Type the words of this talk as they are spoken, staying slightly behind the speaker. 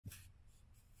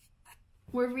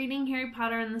We're reading Harry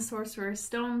Potter and the Sorcerer's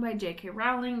Stone by J.K.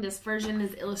 Rowling. This version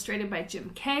is illustrated by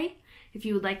Jim Kay. If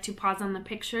you would like to pause on the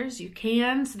pictures, you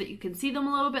can, so that you can see them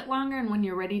a little bit longer, and when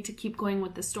you're ready to keep going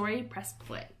with the story, press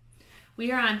play. We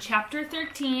are on Chapter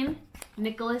 13,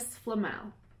 Nicholas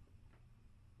Flamel.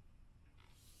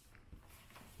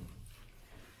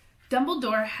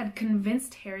 Dumbledore had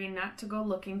convinced Harry not to go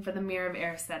looking for the Mirror of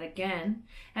Erised again,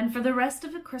 and for the rest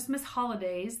of the Christmas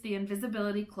holidays, the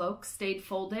invisibility cloak stayed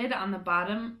folded on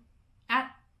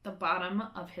at the bottom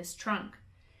of his trunk.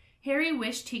 Harry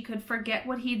wished he could forget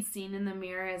what he'd seen in the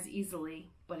mirror as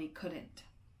easily, but he couldn't.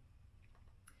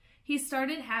 He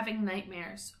started having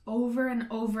nightmares. Over and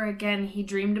over again, he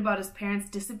dreamed about his parents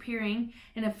disappearing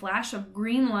in a flash of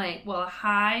green light while a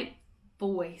high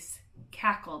voice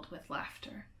cackled with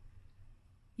laughter.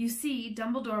 "You see,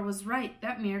 Dumbledore was right.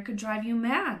 That mirror could drive you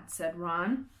mad," said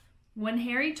Ron, when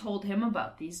Harry told him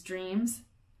about these dreams.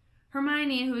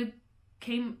 Hermione,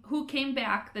 who came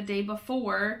back the day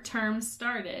before term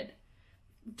started,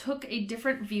 took a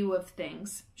different view of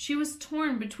things. She was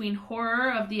torn between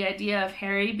horror of the idea of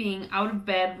Harry being out of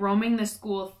bed, roaming the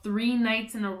school 3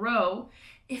 nights in a row,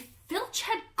 if Filch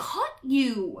had caught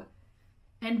you,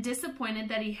 and disappointed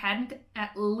that he hadn't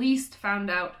at least found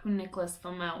out who Nicholas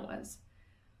Flamel was.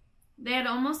 They had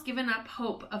almost given up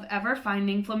hope of ever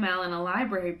finding Flamel in a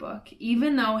library book,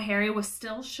 even though Harry was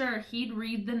still sure he'd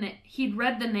read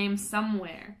the name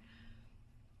somewhere.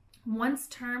 Once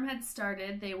term had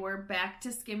started, they were back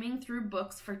to skimming through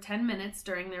books for 10 minutes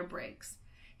during their breaks.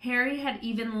 Harry had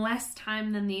even less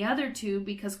time than the other two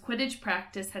because Quidditch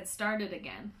practice had started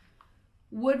again.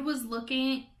 Wood was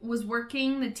working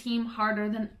the team harder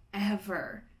than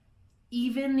ever.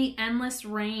 Even the endless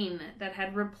rain that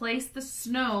had replaced the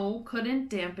snow couldn't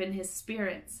dampen his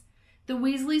spirits. The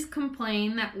Weasleys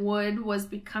complained that Wood was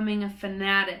becoming a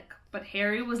fanatic, but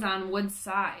Harry was on Wood's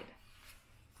side.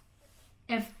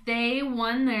 If they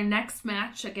won their next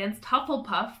match against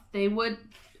Hufflepuff, they would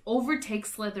overtake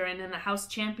Slytherin in the house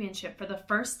championship for the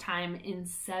first time in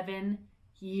 7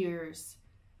 years.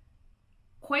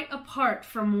 Quite apart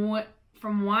from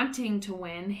wanting to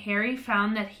win, Harry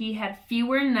found that he had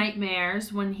fewer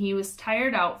nightmares when he was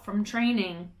tired out from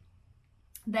training.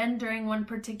 Then, during one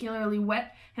particularly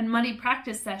wet and muddy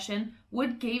practice session,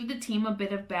 Wood gave the team a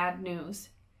bit of bad news.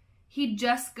 He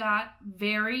just got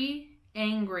very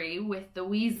angry with the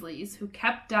Weasleys, who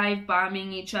kept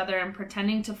dive-bombing each other and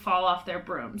pretending to fall off their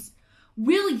brooms.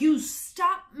 "Will you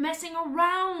stop messing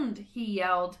around?" he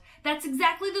yelled. "That's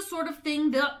exactly the sort of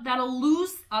thing that'll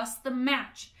lose us the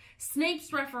match.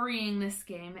 Snape's refereeing this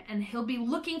game, and he'll be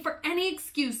looking for any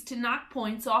excuse to knock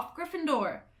points off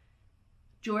Gryffindor."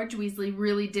 George Weasley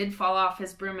really did fall off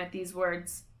his broom at these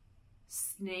words.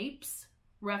 "Snape's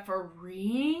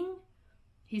refereeing?"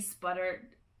 He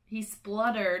spluttered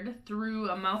through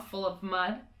a mouthful of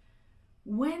mud.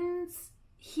 When's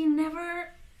he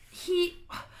ever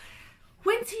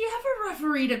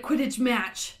refereed a Quidditch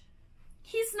match?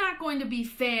 He's not going to be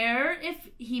fair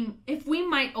if we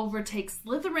might overtake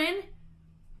Slytherin."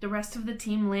 The rest of the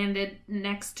team landed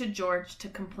next to George to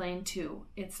complain too.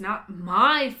 "It's not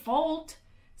my fault,"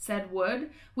 said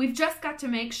Wood. "We've just got to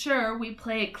make sure we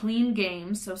play a clean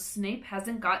game so Snape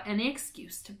hasn't got any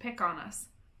excuse to pick on us."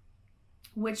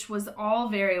 Which was all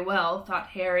very well, thought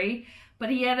Harry, but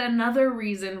he had another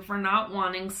reason for not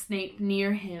wanting Snape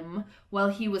near him while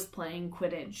he was playing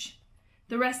Quidditch.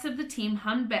 The rest of the team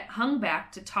hung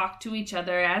back to talk to each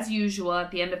other as usual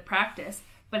at the end of practice,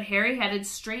 but Harry headed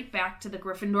straight back to the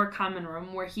Gryffindor common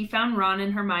room where he found Ron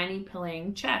and Hermione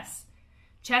playing chess.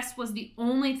 Chess was the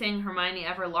only thing Hermione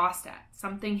ever lost at,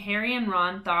 something Harry and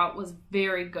Ron thought was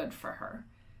very good for her.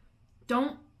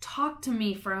 "Don't talk to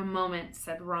me for a moment,"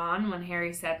 said Ron when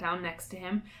Harry sat down next to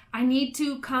him. "I need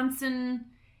to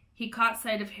He caught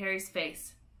sight of Harry's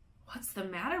face. "What's the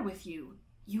matter with you?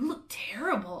 You look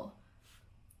terrible."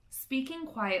 Speaking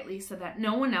quietly so that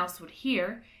no one else would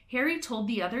hear, Harry told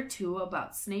the other two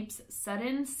about Snape's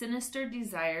sudden, sinister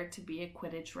desire to be a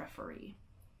Quidditch referee.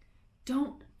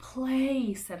 "Don't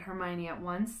play," said Hermione at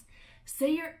once.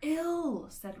 "Say you're ill,"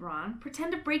 said Ron.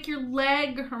 "Pretend to break your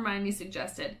leg," Hermione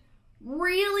suggested.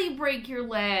 "Really break your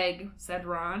leg," said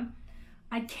Ron.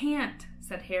 "I can't,"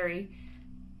 said Harry.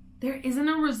 "There isn't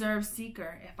a reserve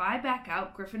seeker. If I back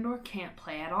out, Gryffindor can't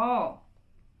play at all."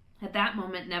 At that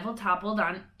moment, Neville toppled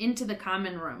on into the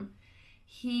common room.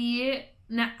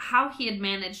 How he had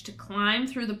managed to climb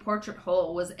through the portrait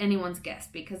hole was anyone's guess,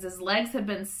 because his legs had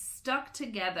been stuck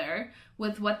together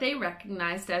with what they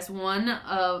recognized as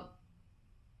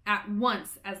at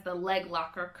once as the leg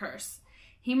locker curse.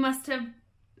 He must have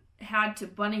had to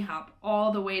bunny hop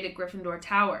all the way to Gryffindor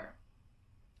Tower.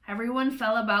 Everyone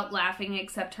fell about laughing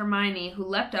except Hermione, who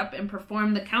leapt up and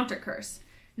performed the counter curse.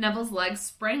 Neville's legs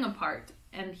sprang apart,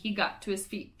 and he got to his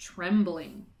feet,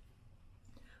 trembling.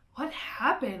 "What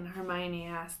happened?" Hermione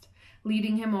asked,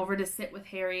 leading him over to sit with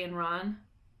Harry and Ron.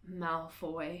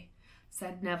 "Malfoy,"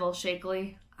 said Neville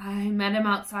shakily. "I met him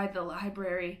outside the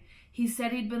library. He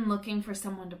said he'd been looking for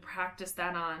someone to practice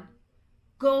that on."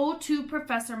 "Go to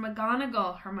Professor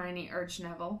McGonagall," Hermione urged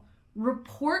Neville.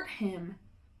 "Report him."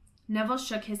 Neville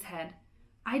shook his head.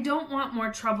 "I don't want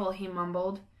more trouble," he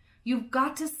mumbled. "You've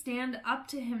got to stand up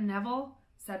to him, Neville,"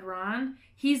 said Ron.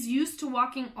 "He's used to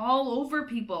walking all over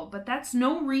people, but that's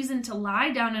no reason to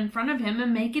lie down in front of him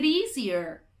and make it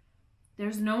easier."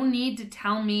 "There's no need to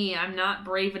tell me I'm not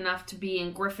brave enough to be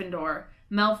in Gryffindor.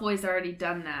 Malfoy's already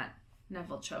done that,"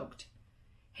 Neville choked.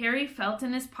 Harry felt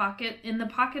in the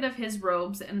pocket of his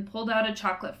robes and pulled out a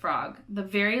chocolate frog, the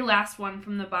very last one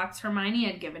from the box Hermione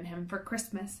had given him for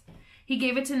Christmas. He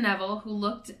gave it to Neville, who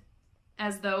looked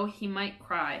as though he might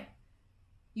cry.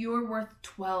 "You're worth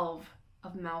 12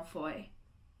 of Malfoy,"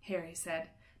 Harry said.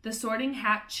 "The Sorting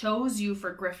Hat chose you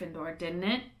for Gryffindor, didn't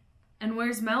it? And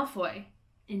where's Malfoy?"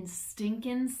 "In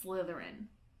stinkin' Slytherin."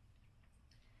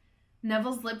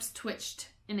 Neville's lips twitched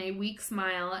in a weak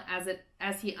smile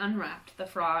as he unwrapped the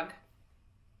frog.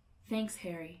 "Thanks,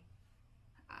 Harry.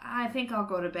 I think I'll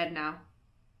go to bed now.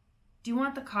 Do you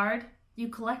want the card? You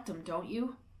collect them, don't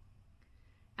you?"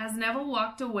 As Neville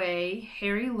walked away,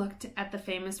 Harry looked at the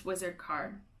famous wizard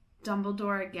card.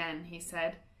 "Dumbledore again," he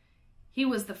said. "He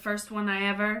was the first one I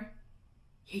ever—"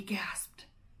 He gasped.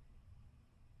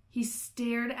 He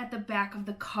stared at the back of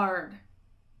the card.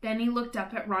 Then he looked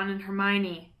up at Ron and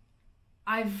Hermione.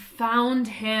 "I've found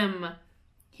him,"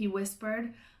 he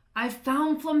whispered. "I've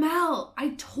found Flamel.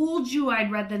 I told you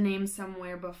I'd read the name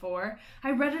somewhere before.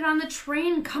 I read it on the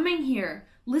train coming here.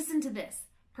 Listen to this.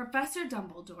 Professor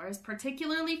Dumbledore is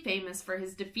particularly famous for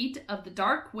his defeat of the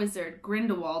Dark Wizard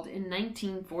Grindelwald in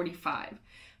 1945,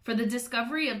 for the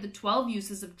discovery of the 12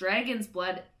 uses of dragon's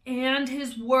blood, and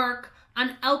his work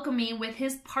on alchemy with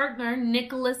his partner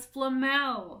Nicholas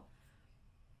Flamel."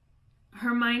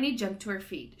 Hermione jumped to her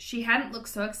feet. She hadn't looked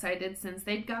so excited since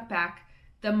they'd got back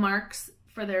the marks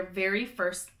for their very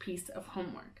first piece of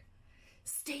homework.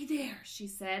 "Stay there," she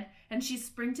said, and she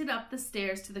sprinted up the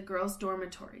stairs to the girls'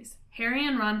 dormitories. Harry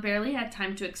and Ron barely had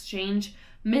time to exchange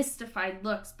mystified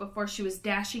looks before she was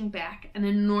dashing back, an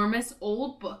enormous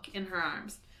old book in her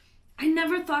arms. "I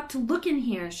never thought to look in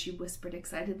here," she whispered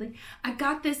excitedly. "I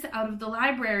got this out of the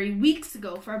library weeks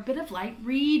ago for a bit of light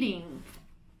reading."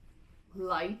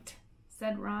 "Light?"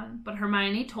 said Ron, but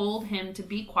Hermione told him to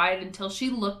be quiet until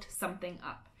she looked something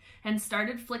up, and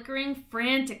started flickering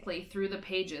frantically through the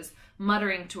pages,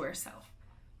 muttering to herself.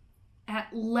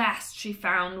 At last she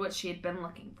found what she had been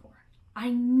looking for.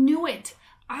 "I knew it!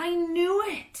 I knew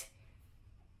it!"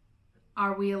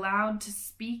 "Are we allowed to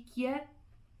speak yet?"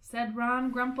 said Ron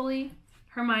grumpily.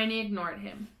 Hermione ignored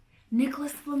him.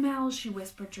 "Nicholas Flamel," she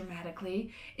whispered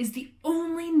dramatically, "is the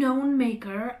only known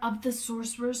maker of the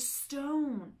Sorcerer's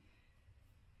Stone."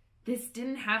 This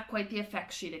didn't have quite the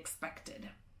effect she'd expected.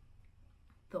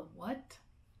 "The what?"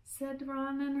 said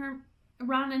Ron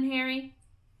and Harry.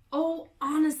 "Oh,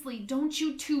 honestly, don't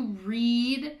you two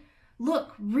read?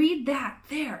 Look, read that,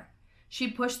 there."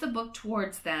 She pushed the book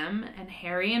towards them, and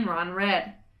Harry and Ron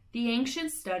read. The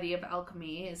ancient study of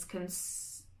alchemy is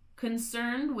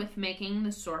concerned with making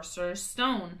the Sorcerer's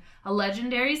Stone, a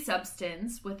legendary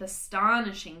substance with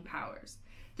astonishing powers.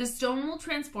 The stone will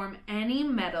transform any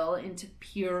metal into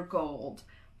pure gold.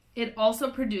 It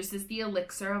also produces the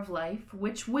elixir of life,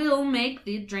 which will make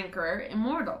the drinker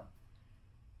immortal.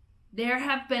 There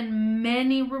have been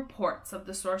many reports of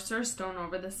the Sorcerer's Stone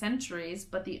over the centuries,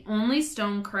 but the only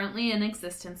stone currently in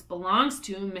existence belongs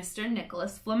to Mr.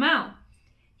 Nicholas Flamel.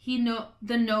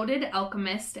 The noted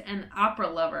alchemist and opera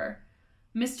lover.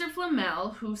 Mr.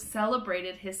 Flamel, who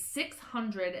celebrated his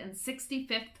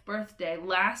 665th birthday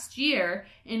last year,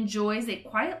 enjoys a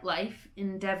quiet life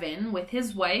in Devon with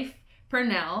his wife,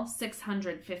 Pernell,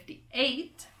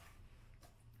 658.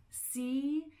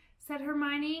 "See," said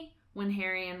Hermione, when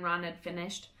Harry and Ron had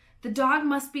finished. "The dog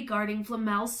must be guarding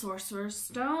Flamel's Sorcerer's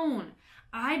Stone.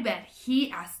 I bet he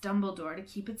asked Dumbledore to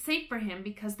keep it safe for him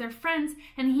because they're friends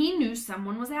and he knew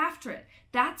someone was after it.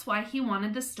 That's why he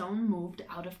wanted the stone moved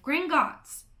out of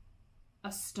Gringotts."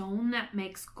 "A stone that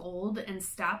makes gold and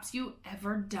stops you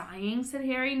ever dying," said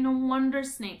Harry. "No wonder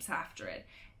Snape's after it.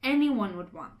 Anyone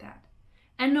would want that.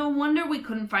 And no wonder we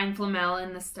couldn't find Flamel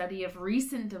in the study of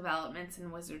recent developments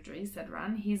in wizardry," said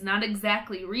Ron. "He's not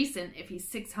exactly recent if he's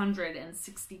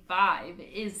 665,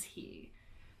 is he?"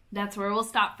 That's where we'll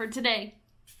stop for today.